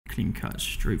Clean cut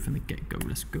straight from the get-go.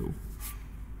 Let's go.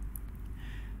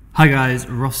 Hi guys,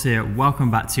 Ross here.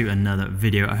 Welcome back to another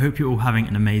video. I hope you're all having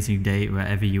an amazing day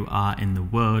wherever you are in the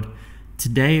world.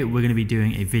 Today we're going to be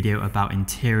doing a video about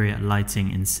interior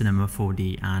lighting in Cinema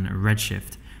 4D and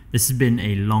Redshift. This has been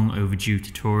a long overdue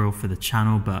tutorial for the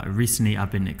channel, but recently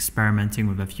I've been experimenting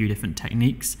with a few different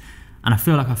techniques and I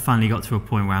feel like I've finally got to a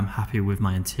point where I'm happy with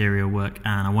my interior work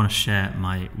and I want to share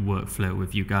my workflow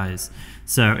with you guys.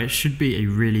 So it should be a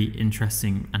really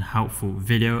interesting and helpful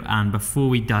video, and before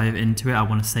we dive into it, I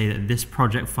want to say that this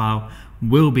project file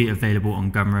will be available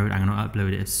on Gumroad. I'm going to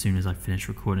upload it as soon as I finish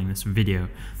recording this video.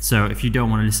 So if you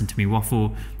don't want to listen to me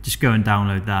waffle, just go and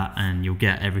download that and you'll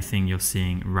get everything you're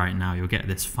seeing right now. You'll get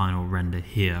this final render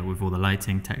here with all the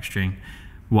lighting, texturing,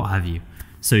 what have you.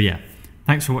 So yeah.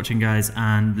 Thanks for watching guys,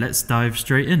 and let's dive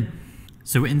straight in.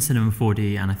 So we're in Cinema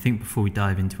 4D, and I think before we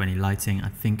dive into any lighting, I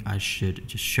think I should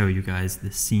just show you guys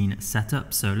the scene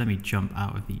setup. So let me jump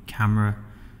out of the camera,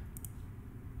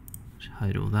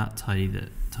 hide all that, tidy the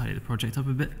project up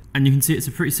a bit. And you can see it's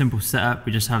a pretty simple setup.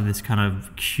 We just have this kind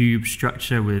of cube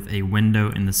structure with a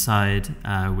window in the side,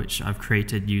 which I've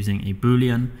created using a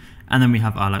Boolean. And then we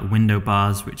have our window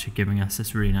bars, which are giving us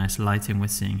this really nice lighting we're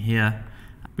seeing here.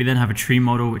 We then have a tree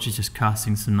model, which is just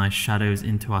casting some nice shadows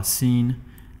into our scene.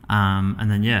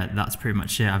 And then yeah, that's pretty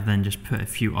much it. I've then just put a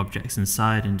few objects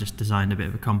inside and just designed a bit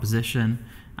of a composition,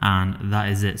 and that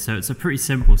is it. So it's a pretty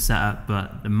simple setup,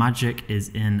 but the magic is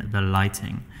in the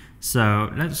lighting.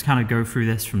 So let's kind of go through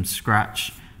this from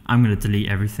scratch. I'm going to delete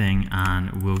everything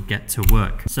and we'll get to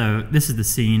work. So this is the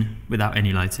scene without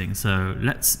any lighting. So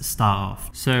let's start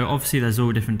off. So obviously there's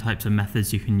all different types of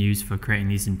methods you can use for creating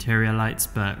these interior lights,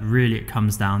 but really it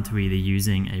comes down to either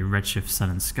using a Redshift sun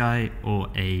and sky or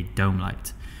a dome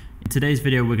light. In today's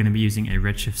video, we're going to be using a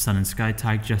Redshift sun and sky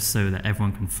tag just so that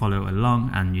everyone can follow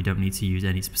along and you don't need to use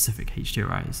any specific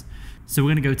HDRIs. So we're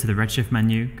going to go to the Redshift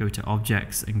menu, go to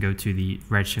objects and go to the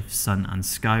Redshift sun and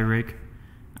sky rig.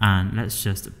 And let's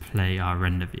just play our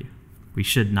render view. We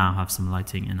should now have some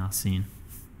lighting in our scene.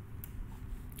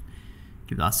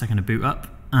 Give that a second to boot up.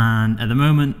 And at the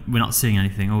moment, we're not seeing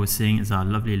anything. All we're seeing is our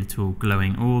lovely little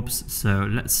glowing orbs. So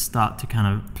let's start to kind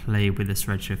of play with this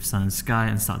Redshift sun and sky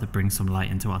and start to bring some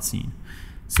light into our scene.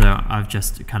 So I've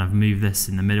just kind of moved this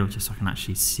in the middle just so I can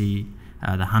actually see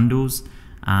the handles.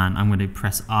 And I'm going to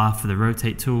press R for the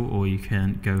rotate tool, or you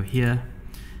can go here.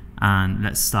 And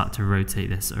let's start to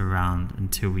rotate this around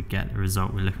until we get the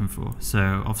result we're looking for.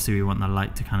 So obviously we want the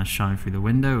light to kind of shine through the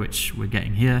window, which we're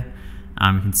getting here.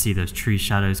 And we can see those tree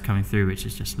shadows coming through, which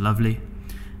is just lovely.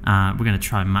 We're going to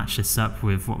try and match this up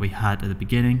with what we had at the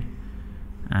beginning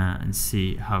and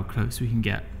see how close we can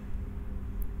get.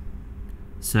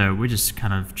 So we're just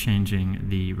kind of changing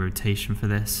the rotation for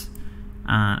this.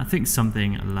 I think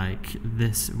something like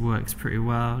this works pretty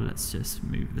well. Let's just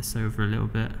move this over a little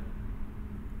bit.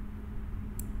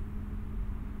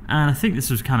 And I think this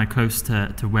was kind of close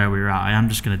to where we were at. I am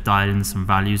just going to dial in some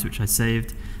values which I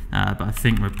saved, but I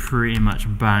think we're pretty much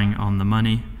bang on the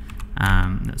money.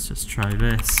 Let's just try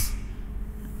this.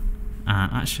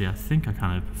 Actually, I think I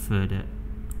kind of preferred it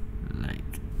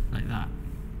like that.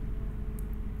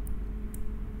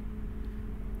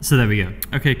 So there we go.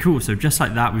 Okay, cool. So just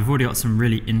like that, we've already got some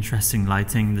really interesting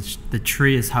lighting. The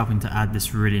tree is helping to add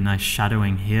this really nice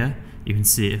shadowing here. You can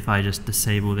see if I just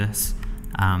disable this,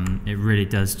 it really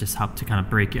does just help to kind of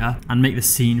break it up and make the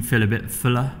scene feel a bit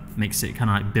fuller, makes it kind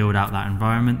of like build out that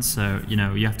environment. So, you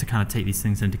know, you have to kind of take these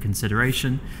things into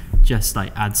consideration, just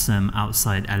like add some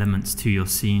outside elements to your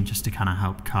scene just to kind of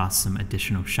help cast some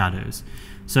additional shadows.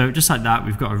 So just like that,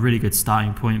 we've got a really good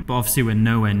starting point, but obviously we're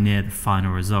nowhere near the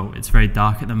final result. It's very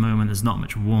dark at the moment, there's not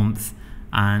much warmth,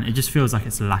 and it just feels like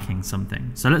it's lacking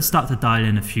something. So let's start to dial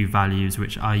in a few values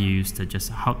which I use to just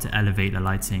help to elevate the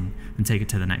lighting and take it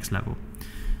to the next level.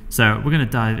 So we're going to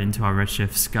dive into our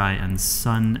Redshift sky and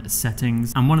sun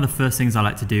settings, and one of the first things I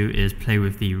like to do is play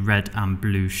with the red and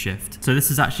blue shift. So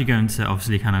this is actually going to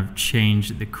obviously kind of change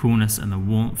the coolness and the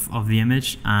warmth of the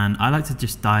image, and I like to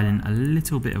just dial in a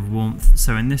little bit of warmth.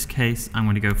 So in this case I'm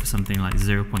going to go for something like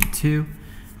 0.2,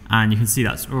 and you can see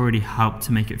that's already helped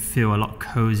to make it feel a lot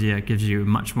cozier. It gives you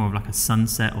much more of like a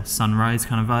sunset or sunrise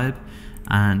kind of vibe.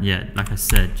 And yeah, like I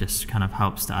said, just kind of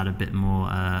helps to add a bit more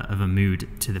of a mood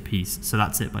to the piece. So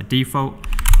that's it by default,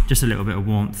 just a little bit of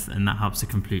warmth, and that helps to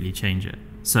completely change it.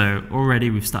 So already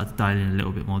we've started to dial in a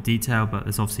little bit more detail, but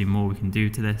there's obviously more we can do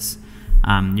to this.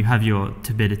 You have your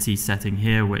turbidity setting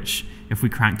here, which if we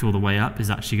cranked all the way up is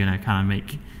actually going to kind of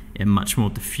make it much more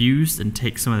diffused and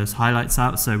take some of those highlights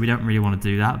out. So we don't really want to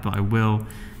do that, but I will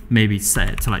maybe set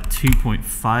it to like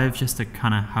 2.5 just to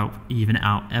kind of help even it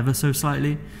out ever so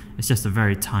slightly. It's just a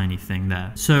very tiny thing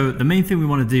there. So the main thing we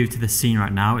want to do to the scene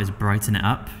right now is brighten it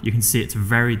up. You can see it's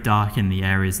very dark in the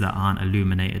areas that aren't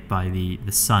illuminated by the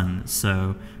sun.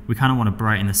 So we kind of want to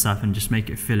brighten this up and just make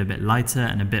it feel a bit lighter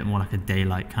and a bit more like a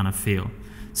daylight kind of feel.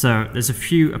 So there's a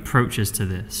few approaches to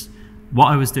this. What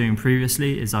I was doing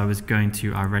previously is I was going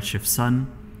to our Redshift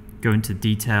Sun, go into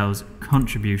details,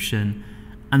 contribution,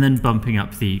 and then bumping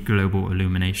up the global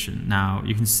illumination. Now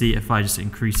you can see if I just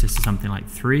increase this to something like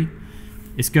 3,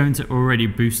 it's going to already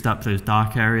boost up those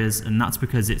dark areas, and that's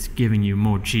because it's giving you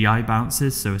more GI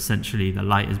bounces. So essentially the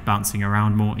light is bouncing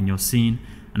around more in your scene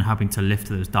and helping to lift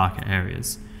those darker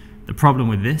areas. The problem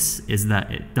with this is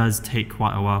that it does take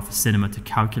quite a while for cinema to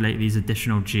calculate these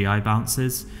additional GI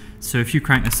bounces. So if you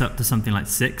crank this up to something like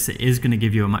 6, it is going to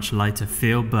give you a much lighter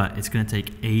feel, but it's going to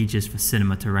take ages for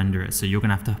cinema to render it. So you're going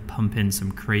to have to pump in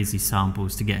some crazy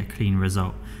samples to get a clean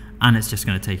result, and it's just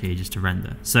going to take ages to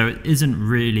render. So it isn't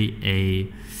really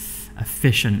a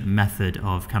efficient method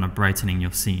of kind of brightening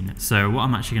your scene. So what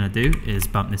I'm actually going to do is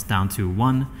bump this down to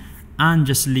 1 and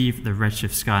just leave the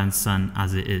Redshift sky and sun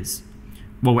as it is.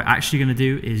 What we're actually going to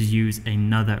do is use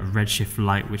another Redshift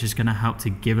light, which is going to help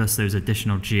to give us those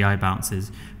additional GI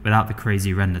bounces without the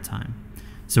crazy render time.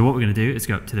 So what we're going to do is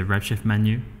go up to the Redshift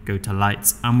menu, go to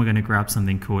lights, and we're going to grab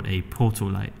something called a portal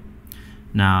light.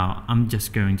 Now I'm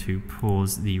just going to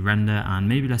pause the render and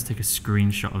maybe let's take a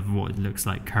screenshot of what it looks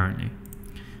like currently.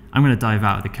 I'm going to dive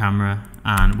out of the camera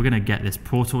and we're going to get this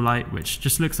portal light, which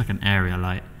just looks like an area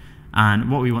light.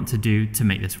 And what we want to do to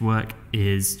make this work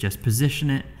is just position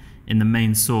it in the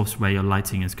main source where your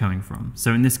lighting is coming from.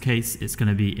 So in this case, it's going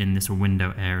to be in this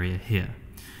window area here.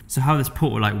 So how this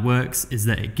portal light works is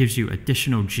that it gives you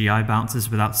additional GI bounces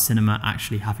without cinema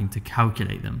actually having to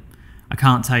calculate them. I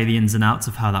can't tell you the ins and outs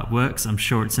of how that works. I'm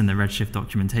sure it's in the Redshift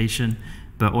documentation,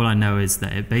 but all I know is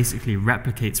that it basically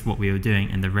replicates what we were doing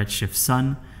in the Redshift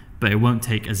Sun, but it won't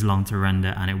take as long to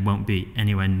render and it won't be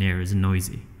anywhere near as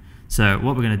noisy. So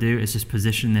what we're going to do is just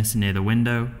position this near the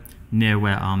window, near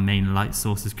where our main light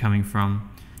source is coming from,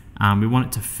 and we want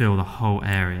it to fill the whole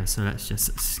area. So let's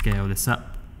just scale this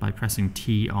up by pressing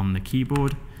T on the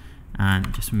keyboard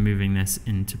and just moving this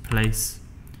into place.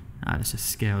 Let's just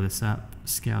scale this up,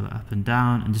 scale it up and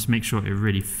down, and just make sure it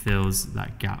really fills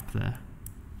that gap there.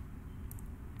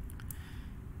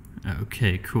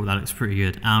 Okay, cool, that looks pretty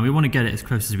good. And we want to get it as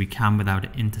close as we can without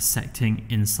it intersecting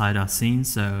inside our scene,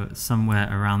 so somewhere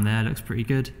around there looks pretty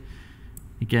good.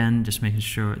 Again, just making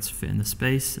sure it's fitting the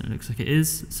space, and it looks like it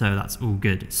is, so that's all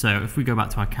good. So if we go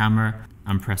back to our camera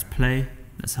and press play,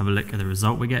 let's have a look at the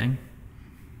result we're getting.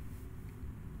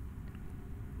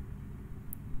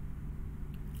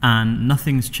 And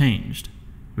nothing's changed,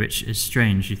 which is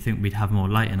strange. You'd think we'd have more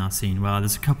light in our scene. Well,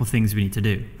 there's a couple things we need to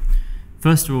do.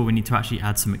 First of all, we need to actually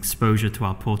add some exposure to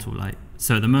our portal light.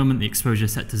 So at the moment, the exposure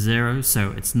is set to 0,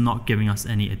 so it's not giving us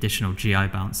any additional GI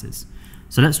bounces.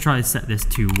 So let's try to set this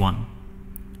to 1.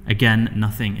 Again,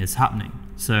 nothing is happening.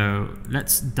 So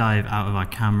let's dive out of our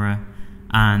camera,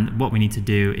 and what we need to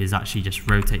do is actually just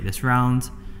rotate this round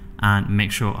and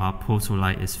make sure our portal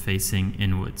light is facing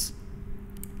inwards.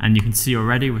 And you can see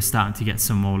already we're starting to get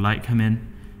some more light come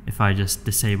in. If I just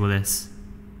disable this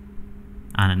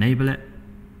and enable it,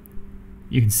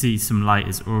 you can see some light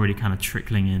is already kind of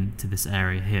trickling into this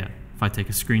area here. If I take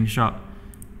a screenshot,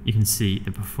 you can see the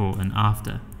before and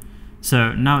after.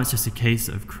 So now it's just a case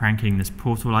of cranking this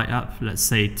portal light up, let's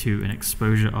say to an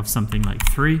exposure of something like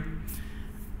 3.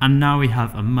 And now we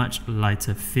have a much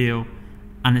lighter feel,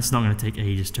 and it's not going to take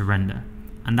ages to render.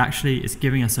 And actually it's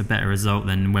giving us a better result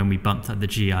than when we bumped up the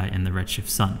GI in the Redshift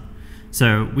Sun.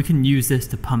 So we can use this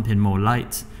to pump in more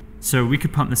light. So we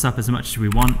could pump this up as much as we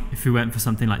want. If we went for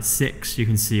something like 6, you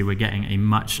can see we're getting a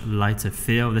much lighter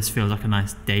feel. This feels like a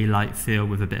nice daylight feel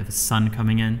with a bit of a sun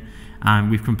coming in,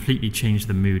 and we've completely changed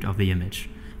the mood of the image.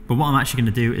 But what I'm actually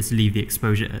going to do is leave the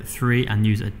exposure at 3 and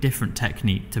use a different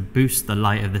technique to boost the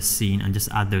light of the scene and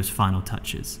just add those final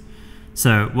touches.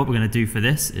 So what we're going to do for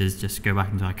this is just go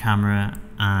back into our camera,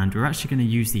 and we're actually going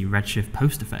to use the Redshift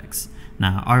Post FX.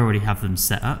 Now I already have them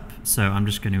set up, so I'm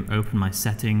just going to open my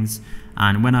settings,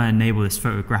 and when I enable this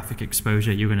photographic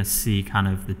exposure, you're going to see kind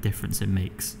of the difference it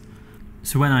makes.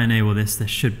 So when I enable this, this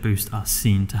should boost our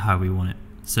scene to how we want it.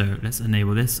 So let's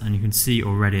enable this, and you can see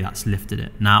already that's lifted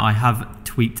it. Now I have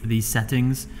tweaked these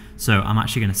settings, so I'm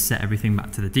actually going to set everything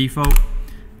back to the default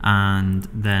and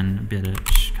then be able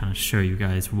to kind of show you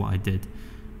guys what I did.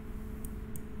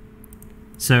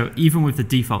 So even with the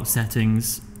default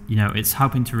settings, you know, it's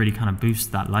helping to really kind of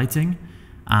boost that lighting,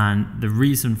 And the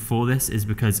reason for this is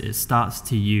because it starts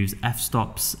to use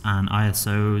f-stops and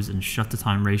ISOs and shutter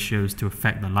time ratios to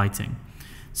affect the lighting.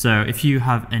 So if you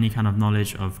have any kind of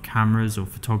knowledge of cameras or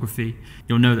photography,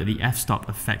 you'll know that the f-stop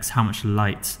affects how much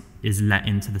light is let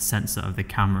into the sensor of the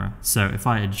camera. So if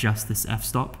I adjust this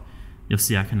f-stop, you'll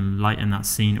see I can lighten that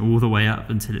scene all the way up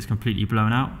until it's completely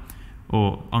blown out.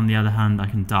 Or on the other hand, I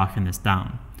can darken this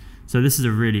down. So this is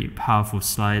a really powerful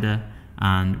slider,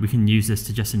 and we can use this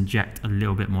to just inject a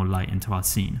little bit more light into our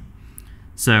scene.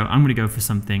 So I'm going to go for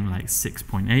something like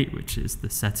 6.8, which is the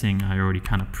setting I already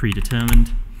kind of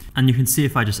predetermined. And you can see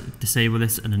if I just disable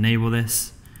this and enable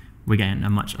this, we're getting a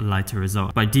much lighter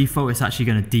result. By default, it's actually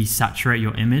going to desaturate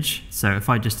your image. So if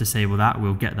I just disable that,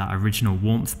 we'll get that original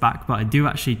warmth back. But I do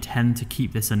actually tend to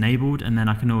keep this enabled, and then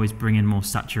I can always bring in more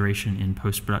saturation in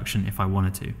post-production if I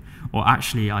wanted to. Or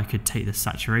actually, I could take the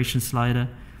saturation slider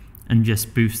and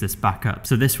just boost this back up.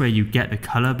 So this way you get the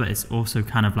color, but it's also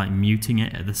kind of like muting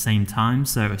it at the same time.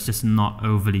 So it's just not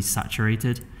overly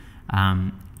saturated.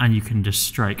 And you can just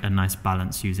strike a nice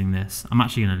balance using this. I'm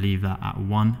actually going to leave that at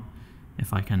 1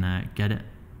 if I can get it.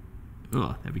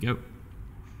 Oh, there we go.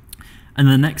 And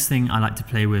the next thing I like to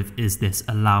play with is this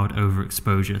allowed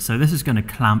overexposure. So this is going to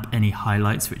clamp any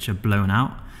highlights which are blown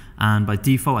out. And by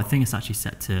default, I think it's actually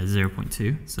set to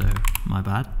 0.2, so my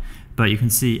bad. But you can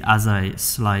see as I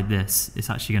slide this, it's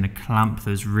actually going to clamp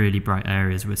those really bright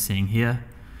areas we're seeing here.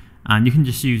 And you can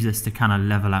just use this to kind of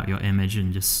level out your image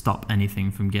and just stop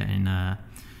anything from getting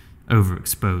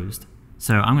overexposed.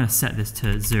 So I'm going to set this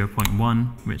to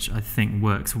 0.1, which I think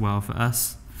works well for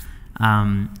us.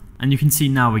 And you can see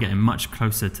now we're getting much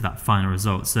closer to that final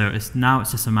result. So now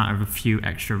it's just a matter of a few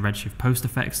extra Redshift Post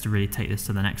FX to really take this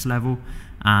to the next level.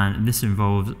 And this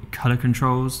involves color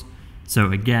controls.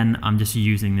 So again, I'm just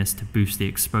using this to boost the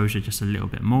exposure just a little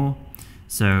bit more.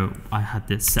 So I had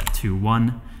this set to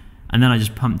 1. And then I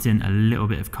just pumped in a little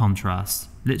bit of contrast,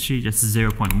 literally just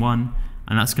 0.1.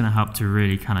 And that's going to help to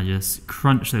really kind of just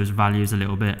crunch those values a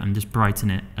little bit and just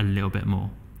brighten it a little bit more.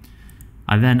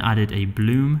 I then added a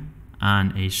bloom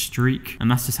and a streak, and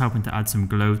that's just helping to add some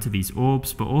glow to these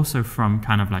orbs, but also from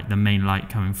kind of like the main light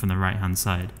coming from the right hand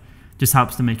side. Just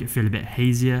helps to make it feel a bit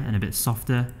hazier and a bit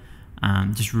softer,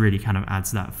 and just really kind of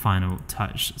adds that final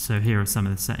touch. So here are some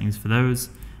of the settings for those.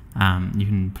 You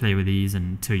can play with these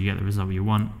until you get the result you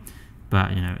want,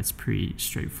 but you know, it's pretty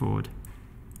straightforward.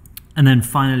 And then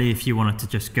finally, if you wanted to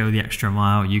just go the extra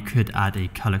mile, you could add a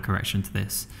color correction to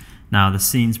this. Now the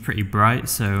scene's pretty bright,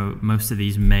 so most of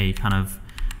these may kind of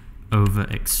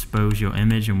overexpose your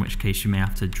image, in which case you may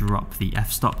have to drop the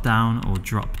f-stop down or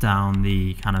drop down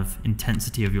the kind of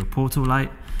intensity of your portal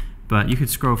light. But you could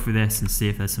scroll through this and see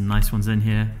if there's some nice ones in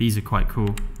here. These are quite cool.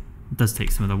 It does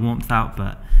take some of the warmth out,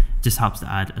 but it just helps to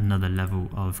add another level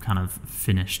of kind of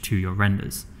finish to your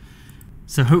renders.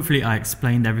 So hopefully I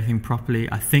explained everything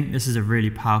properly. I think this is a really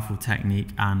powerful technique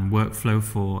and workflow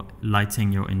for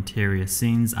lighting your interior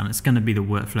scenes, and it's going to be the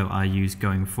workflow I use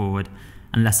going forward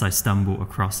unless I stumble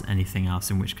across anything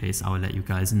else, in which case I will let you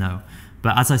guys know.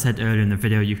 But as I said earlier in the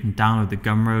video, you can download the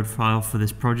Gumroad file for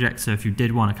this project, so if you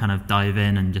did want to kind of dive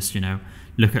in and just, you know,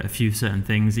 look at a few certain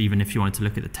things, even if you wanted to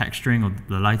look at the texturing or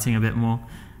the lighting a bit more,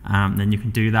 then you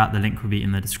can do that. The link will be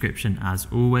in the description as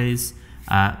always.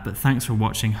 But thanks for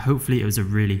watching. Hopefully it was a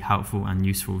really helpful and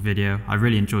useful video. I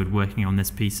really enjoyed working on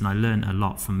this piece and I learned a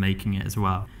lot from making it as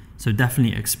well. So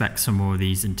definitely expect some more of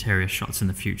these interior shots in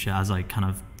the future as I kind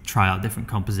of try out different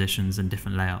compositions and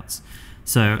different layouts.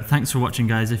 So thanks for watching,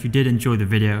 guys. If you did enjoy the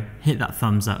video, hit that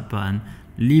thumbs up button,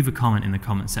 leave a comment in the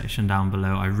comment section down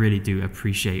below. I really do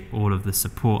appreciate all of the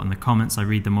support and the comments. I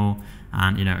read them all,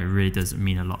 and you know, it really does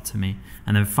mean a lot to me.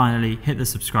 And then finally, hit the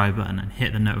subscribe button and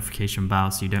hit the notification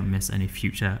bell so you don't miss any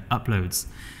future uploads.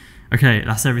 Okay,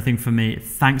 that's everything for me.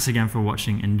 Thanks again for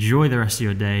watching. Enjoy the rest of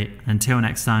your day. Until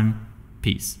next time,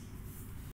 peace.